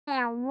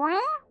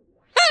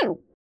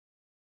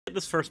Get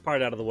this first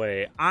part out of the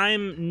way.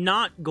 I'm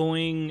not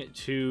going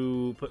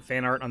to put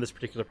fan art on this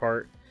particular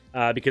part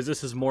because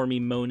this is more me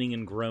moaning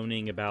and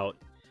groaning about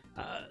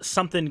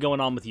something going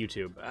on with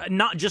YouTube.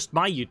 Not just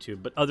my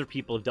YouTube, but other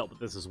people have dealt with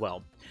this as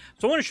well.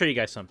 So I want to show you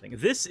guys something.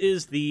 This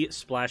is the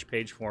splash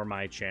page for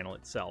my channel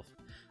itself.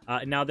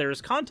 Now,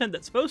 there's content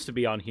that's supposed to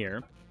be on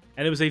here,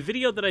 and it was a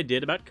video that I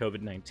did about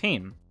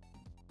COVID-19,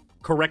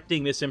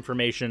 correcting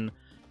misinformation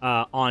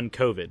on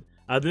COVID.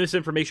 The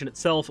misinformation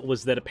itself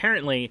was that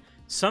apparently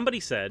somebody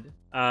said,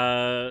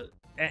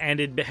 and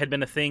it had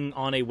been a thing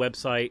on a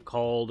website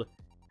called,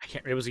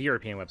 it was a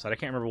European website, I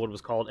can't remember what it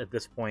was called at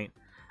this point,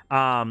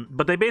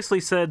 but they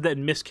basically said that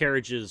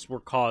miscarriages were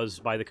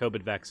caused by the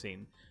COVID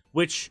vaccine,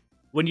 which,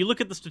 when you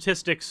look at the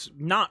statistics,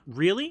 not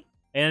really.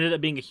 It ended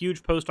up being a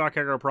huge post-hoc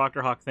ergo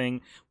proctor hoc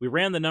thing. We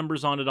ran the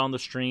numbers on it on the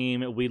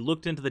stream. We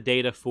looked into the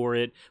data for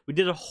it. We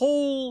did a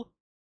whole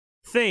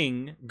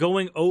thing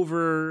going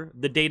over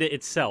the data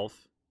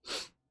itself.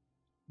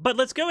 But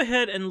let's go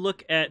ahead and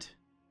look at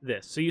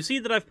this. So you see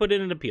that I've put in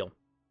an appeal,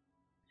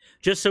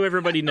 just so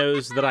everybody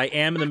knows that I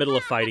am in the middle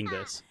of fighting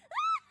this.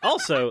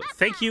 Also,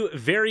 thank you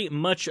very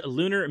much,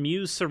 Lunar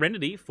Muse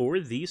Serenity,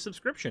 for the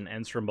subscription,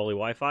 and Stromboli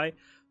Wi-Fi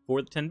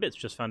for the 10 bits.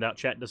 Just found out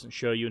chat doesn't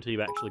show you until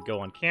you actually go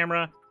on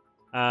camera.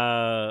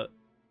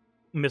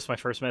 Missed my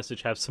first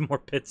message, have some more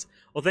bits.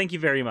 Well, thank you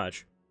very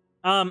much.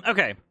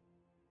 Okay.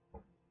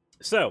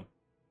 So,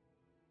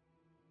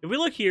 if we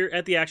look here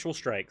at the actual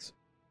strikes.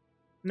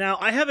 Now,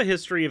 I have a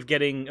history of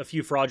getting a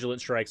few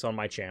fraudulent strikes on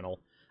my channel.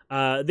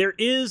 There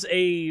is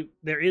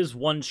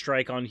one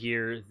strike on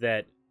here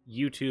that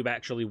YouTube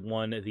actually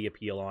won the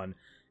appeal on,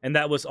 and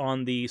that was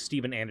on the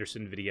Steven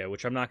Anderson video,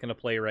 which I'm not going to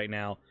play right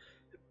now.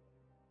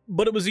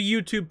 But it was a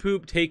YouTube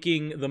poop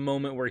taking the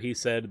moment where he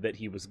said that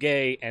he was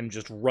gay and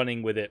just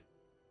running with it,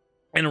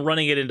 and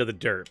running it into the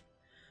dirt.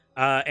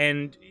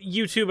 And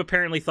YouTube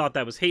apparently thought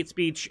that was hate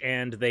speech,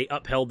 and they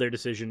upheld their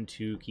decision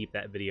to keep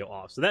that video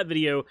off. So that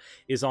video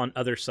is on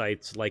other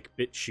sites like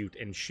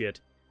BitChute and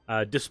shit.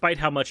 Despite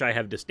how much I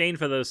have disdain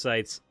for those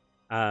sites,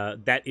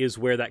 that is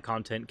where that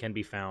content can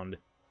be found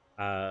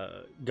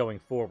going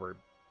forward.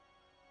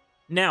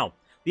 Now,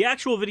 the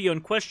actual video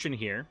in question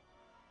here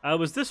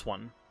was this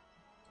one,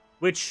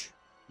 which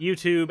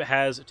YouTube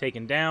has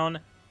taken down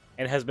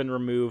and has been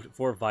removed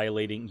for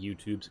violating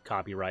YouTube's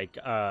copyright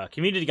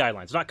community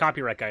guidelines. Not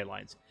copyright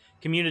guidelines,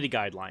 community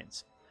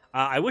guidelines.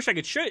 I wish I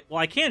could show you, well,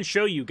 I can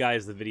show you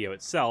guys the video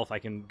itself. I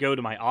can go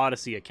to my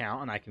Odyssey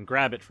account and I can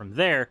grab it from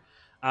there.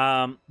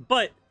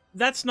 But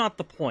that's not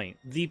the point.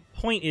 The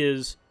point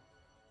is,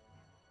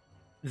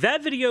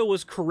 that video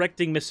was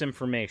correcting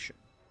misinformation.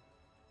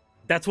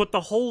 That's what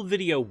the whole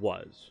video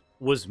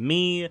was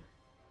me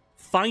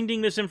finding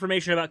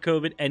misinformation about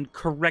COVID and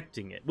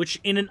correcting it, which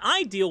in an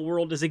ideal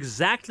world is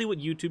exactly what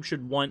YouTube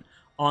should want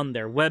on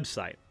their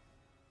website.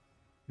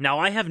 Now,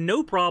 I have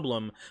no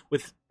problem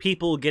with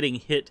people getting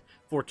hit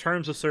for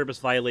terms of service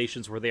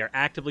violations where they are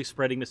actively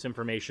spreading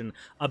misinformation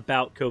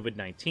about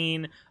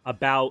COVID-19,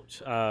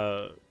 about,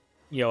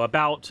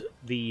 about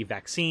the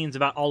vaccines,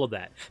 about all of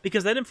that,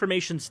 because that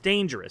information's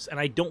dangerous, and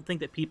I don't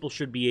think that people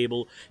should be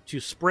able to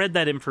spread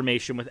that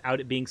information without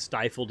it being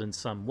stifled in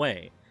some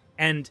way.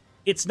 And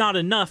it's not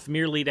enough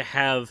merely to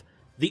have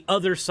the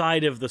other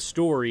side of the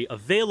story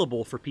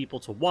available for people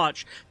to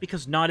watch,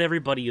 because not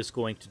everybody is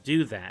going to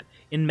do that.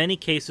 In many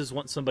cases,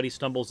 once somebody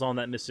stumbles on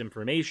that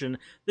misinformation,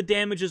 the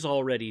damage is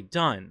already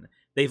done.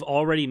 They've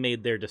already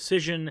made their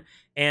decision,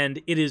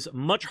 and it is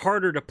much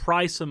harder to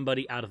pry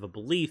somebody out of a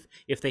belief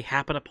if they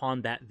happen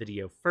upon that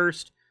video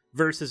first,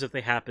 versus if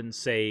they happen,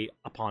 say,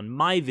 upon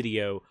my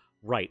video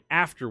right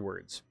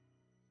afterwards.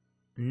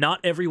 Not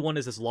everyone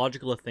is as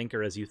logical a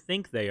thinker as you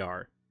think they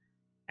are.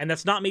 And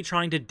that's not me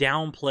trying to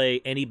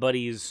downplay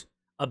anybody's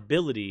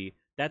ability.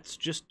 That's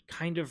just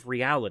kind of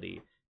reality.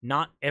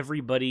 Not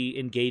everybody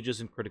engages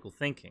in critical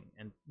thinking,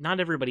 and not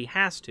everybody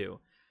has to.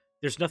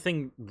 There's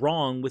nothing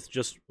wrong with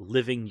just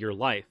living your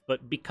life.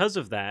 But because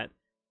of that,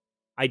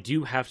 I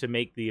do have to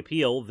make the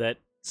appeal that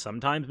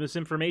sometimes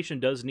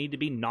misinformation does need to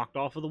be knocked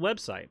off of the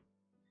website.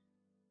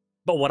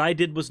 But what I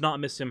did was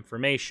not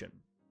misinformation.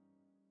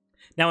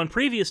 Now, in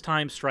previous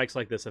times, strikes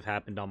like this have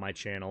happened on my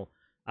channel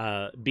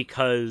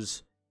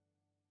because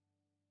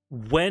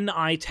when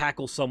I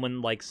tackle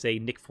someone like, say,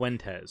 Nick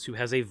Fuentes, who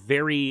has a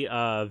very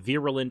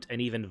virulent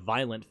and even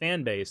violent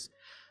fan base,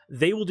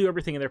 they will do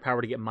everything in their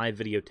power to get my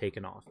video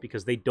taken off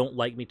because they don't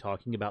like me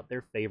talking about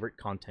their favorite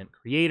content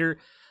creator.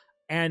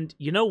 And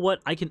you know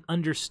what? I can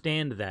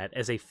understand that.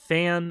 As a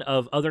fan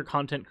of other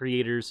content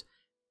creators,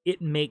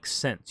 it makes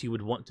sense. You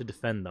would want to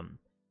defend them.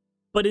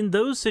 But in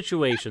those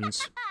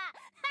situations...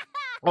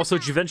 Also,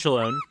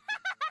 Juventilone,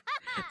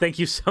 thank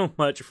you so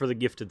much for the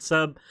gifted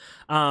sub.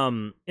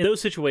 In those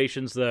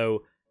situations,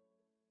 though,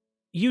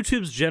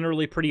 YouTube's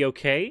generally pretty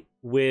okay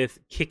with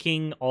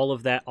kicking all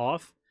of that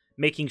off,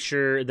 making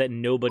sure that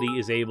nobody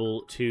is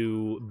able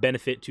to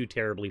benefit too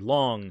terribly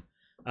long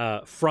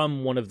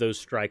from one of those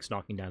strikes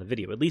knocking down a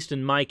video. At least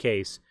in my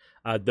case,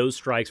 those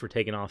strikes were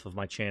taken off of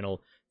my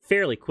channel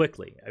fairly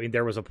quickly. I mean,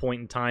 there was a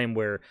point in time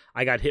where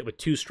I got hit with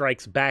 2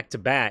 strikes back to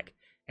back,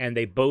 and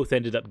they both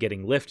ended up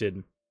getting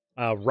lifted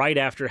right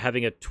after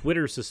having a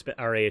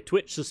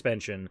Twitch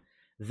suspension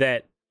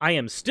that I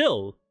am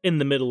still in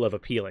the middle of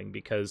appealing,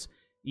 because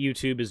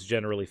YouTube is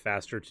generally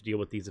faster to deal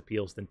with these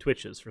appeals than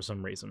Twitch is for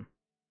some reason.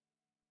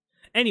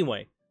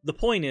 Anyway, the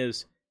point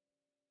is,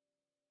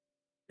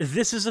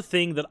 this is a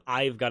thing that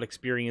I've got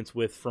experience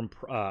with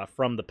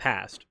from the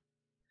past.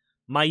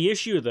 My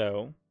issue,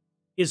 though,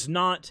 is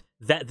not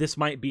that this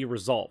might be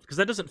resolved, because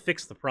that doesn't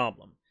fix the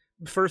problem.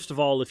 First of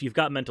all, if you've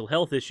got mental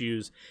health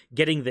issues,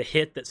 getting the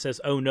hit that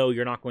says, oh no,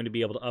 you're not going to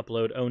be able to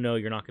upload, oh no,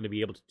 you're not going to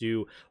be able to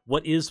do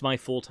what is my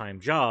full-time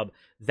job,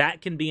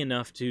 that can be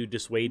enough to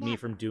dissuade me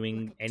from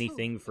doing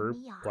anything for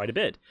quite a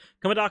bit.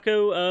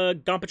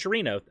 Komadako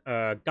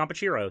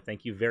Gompachiro,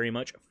 thank you very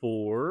much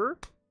for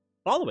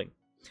following.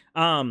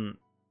 So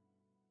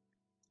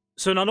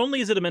not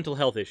only is it a mental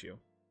health issue,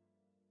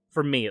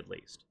 for me at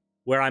least,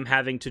 where I'm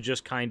having to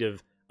just kind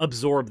of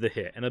absorb the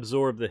hit, and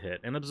absorb the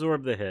hit, and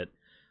absorb the hit,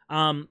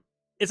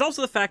 it's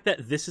also the fact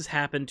that this has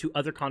happened to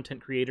other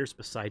content creators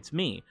besides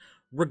me.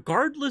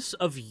 Regardless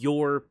of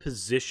your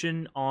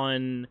position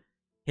on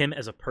him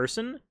as a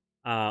person,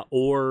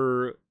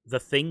 or the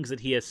things that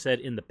he has said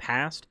in the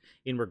past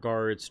in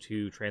regards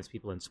to trans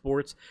people in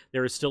sports,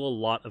 there is still a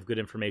lot of good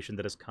information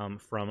that has come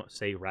from,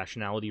 say,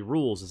 Rationality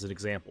Rules as an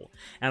example.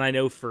 And I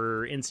know,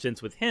 for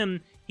instance, with him,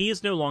 he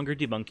is no longer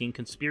debunking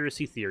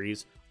conspiracy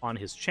theories on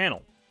his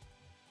channel.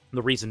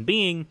 The reason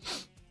being,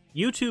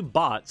 YouTube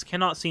bots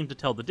cannot seem to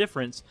tell the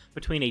difference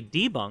between a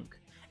debunk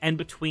and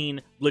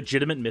between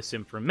legitimate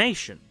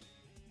misinformation.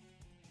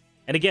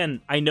 And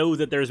again, I know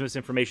that there's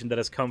misinformation that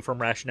has come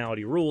from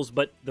Rationality Rules,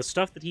 but the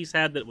stuff that he's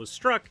had that was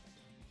struck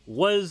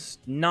was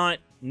not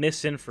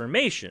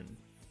misinformation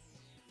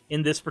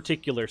in this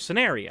particular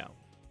scenario.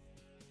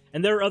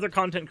 And there are other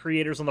content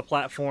creators on the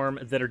platform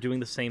that are doing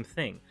the same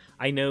thing.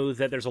 I know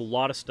that there's a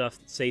lot of stuff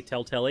that, say,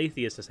 Telltale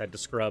Atheist has had to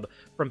scrub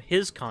from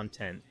his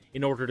content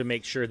in order to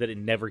make sure that it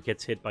never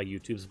gets hit by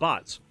YouTube's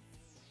bots.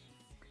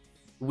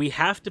 We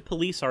have to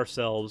police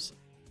ourselves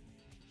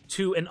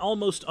to an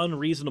almost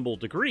unreasonable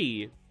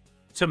degree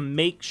to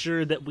make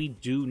sure that we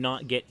do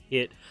not get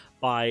hit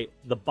by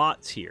the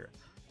bots here.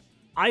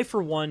 I,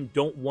 for one,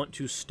 don't want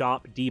to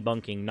stop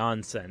debunking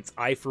nonsense.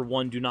 I, for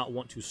one, do not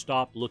want to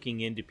stop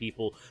looking into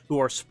people who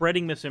are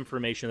spreading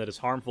misinformation that is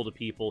harmful to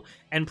people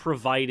and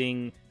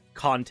providing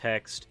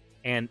context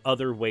and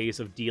other ways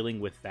of dealing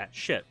with that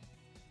shit.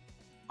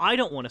 I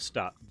don't want to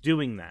stop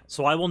doing that,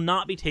 so I will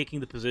not be taking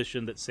the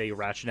position that, say,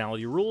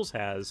 Rationality Rules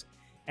has,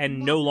 and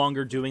no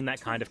longer doing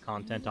that kind of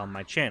content on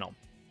my channel.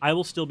 I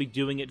will still be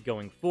doing it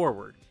going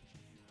forward.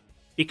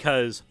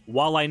 Because,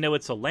 while I know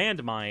it's a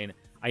landmine,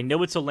 I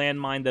know it's a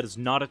landmine that is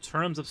not a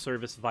terms of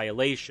service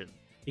violation,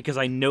 because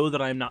I know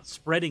that I'm not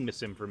spreading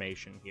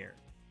misinformation here.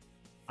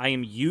 I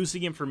am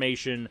using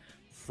information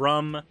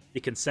from the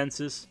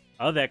consensus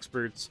of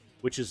experts,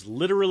 which is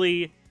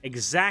literally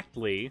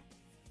exactly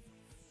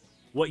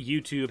what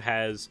YouTube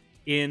has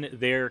in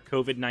their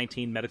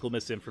COVID-19 medical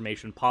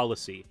misinformation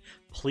policy.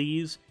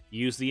 Please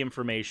use the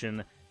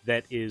information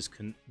that is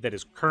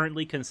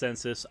currently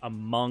consensus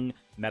among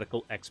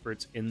medical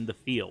experts in the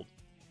field.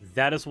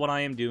 That is what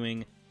I am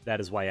doing. That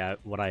is what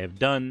I have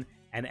done,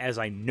 and as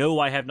I know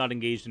I have not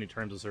engaged in a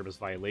terms of service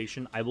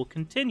violation, I will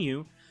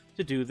continue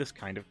to do this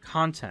kind of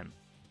content.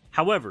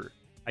 However,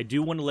 I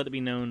do want to let it be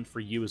known for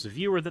you as a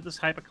viewer that this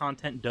type of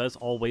content does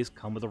always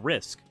come with a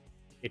risk.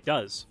 It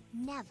does.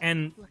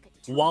 And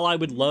while I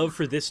would love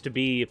for this to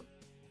be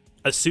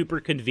a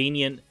super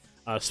convenient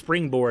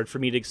springboard for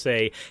me to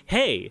say,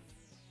 hey,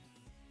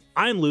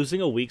 I'm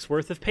losing a week's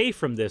worth of pay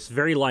from this,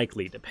 very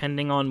likely,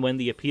 depending on when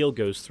the appeal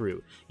goes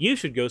through. You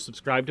should go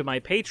subscribe to my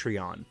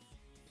Patreon.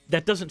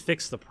 That doesn't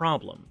fix the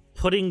problem.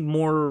 Putting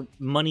more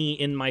money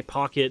in my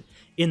pocket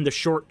in the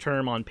short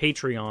term on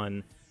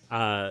Patreon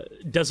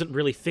doesn't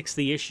really fix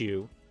the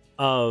issue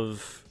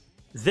of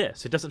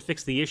this. It doesn't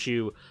fix the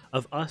issue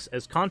of us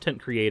as content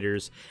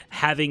creators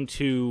having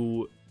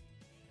to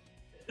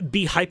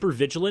be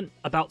hyper-vigilant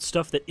about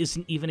stuff that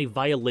isn't even a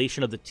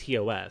violation of the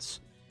TOS.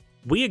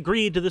 We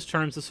agreed to this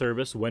terms of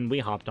service when we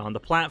hopped on the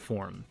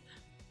platform.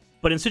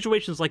 But in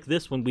situations like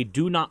this, when we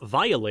do not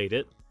violate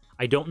it,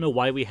 I don't know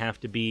why we have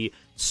to be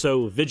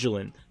so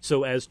vigilant,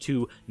 so as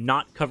to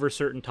not cover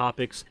certain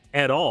topics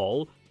at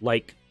all,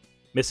 like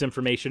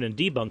misinformation and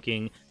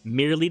debunking,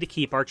 merely to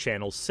keep our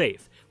channels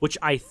safe, which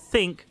I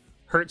think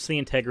hurts the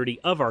integrity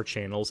of our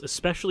channels,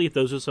 especially if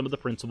those are some of the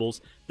principles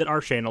that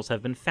our channels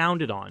have been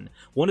founded on.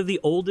 One of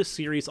the oldest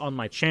series on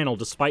my channel,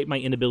 despite my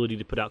inability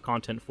to put out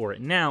content for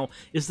it now,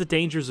 is the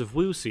Dangers of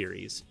Woo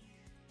series.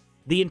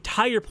 The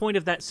entire point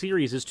of that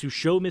series is to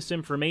show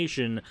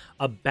misinformation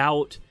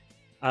about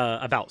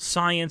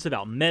science,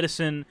 about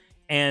medicine,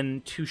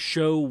 and to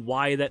show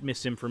why that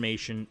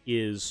misinformation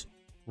is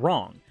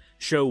wrong.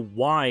 Show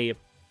why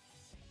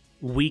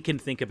we can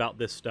think about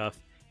this stuff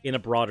in a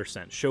broader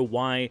sense. Show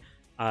why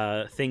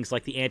things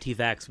like the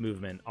anti-vax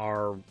movement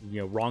are,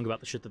 wrong about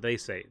the shit that they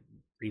say.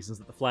 Reasons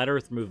that the Flat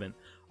Earth movement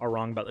are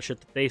wrong about the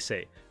shit that they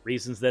say.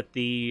 Reasons that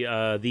the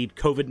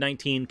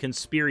COVID-19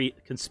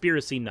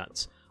 conspiracy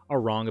nuts are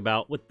wrong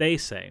about what they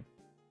say.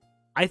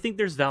 I think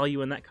there's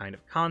value in that kind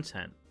of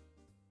content.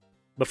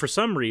 But for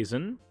some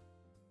reason,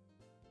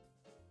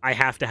 I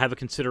have to have a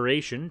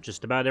consideration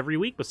just about every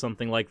week with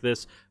something like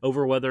this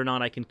over whether or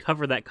not I can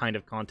cover that kind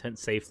of content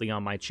safely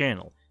on my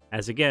channel.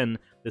 As again,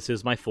 this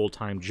is my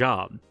full-time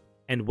job.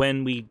 And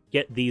when we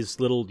get these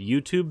little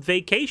YouTube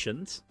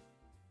vacations,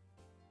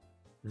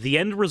 the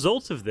end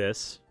result of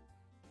this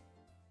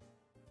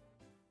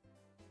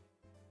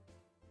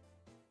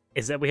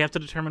is that we have to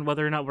determine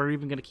whether or not we're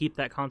even going to keep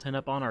that content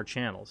up on our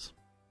channels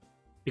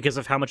because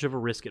of how much of a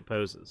risk it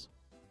poses.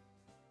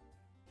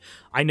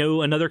 I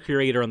know another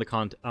creator on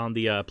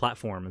the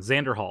platform,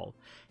 Xanderhall,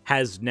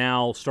 has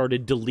now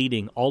started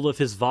deleting all of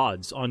his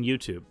VODs on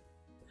YouTube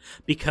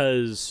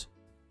because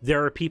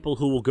there are people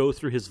who will go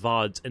through his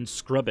VODs and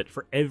scrub it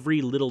for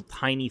every little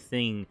tiny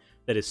thing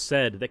that is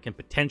said that can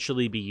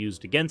potentially be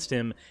used against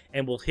him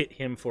and will hit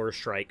him for a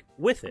strike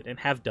with it, and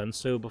have done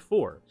so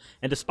before.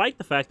 And despite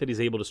the fact that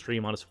he's able to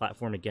stream on his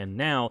platform again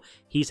now,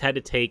 he's had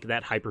to take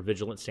that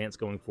hyper-vigilant stance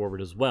going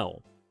forward as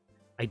well.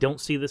 I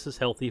don't see this as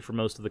healthy for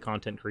most of the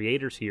content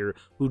creators here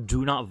who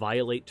do not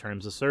violate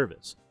terms of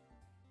service.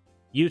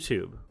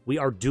 YouTube, we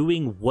are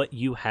doing what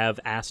you have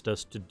asked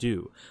us to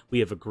do. We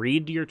have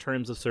agreed to your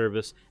terms of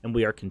service, and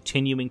we are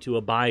continuing to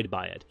abide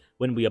by it.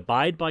 When we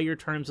abide by your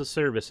terms of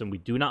service and we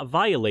do not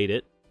violate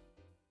it,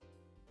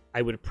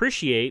 I would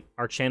appreciate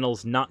our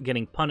channels not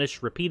getting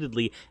punished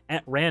repeatedly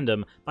at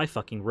random by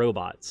fucking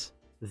robots.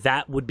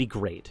 That would be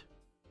great.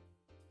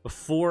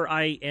 Before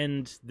I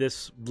end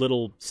this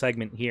little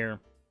segment here,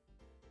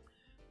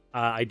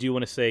 I do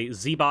want to say,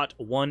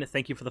 Zbot1,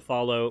 thank you for the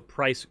follow.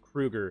 Price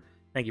Kruger,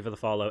 thank you for the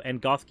follow.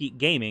 And Gothgeek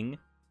Gaming,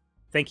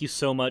 thank you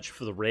so much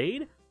for the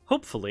raid.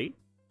 Hopefully,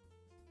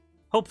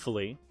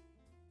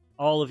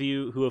 all of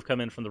you who have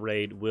come in from the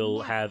raid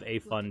will have a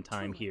fun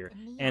time here.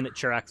 And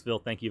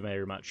Chiraxville, thank you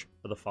very much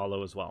for the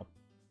follow as well.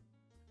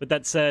 With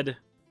that said,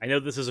 I know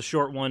this is a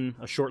short one,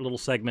 a short little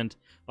segment,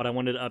 but I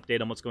wanted to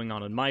update on what's going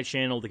on my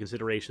channel, the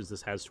considerations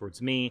this has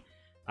towards me,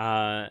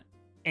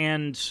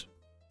 and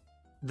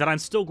that I'm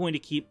still going to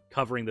keep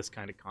covering this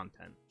kind of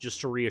content,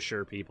 just to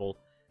reassure people.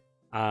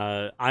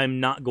 I'm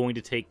not going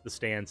to take the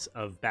stance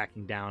of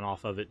backing down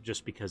off of it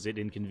just because it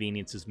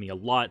inconveniences me a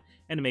lot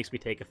and it makes me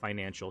take a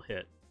financial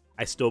hit.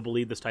 I still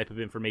believe this type of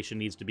information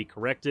needs to be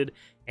corrected,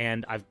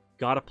 and I've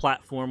got a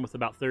platform with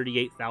about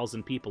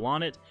 38,000 people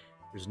on it.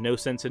 There's no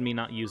sense in me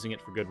not using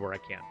it for good where I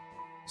can.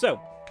 So,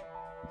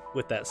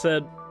 with that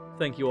said,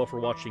 thank you all for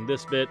watching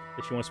this bit.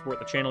 If you want to support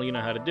the channel, you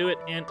know how to do it,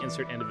 and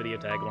insert end of video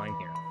tagline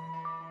here.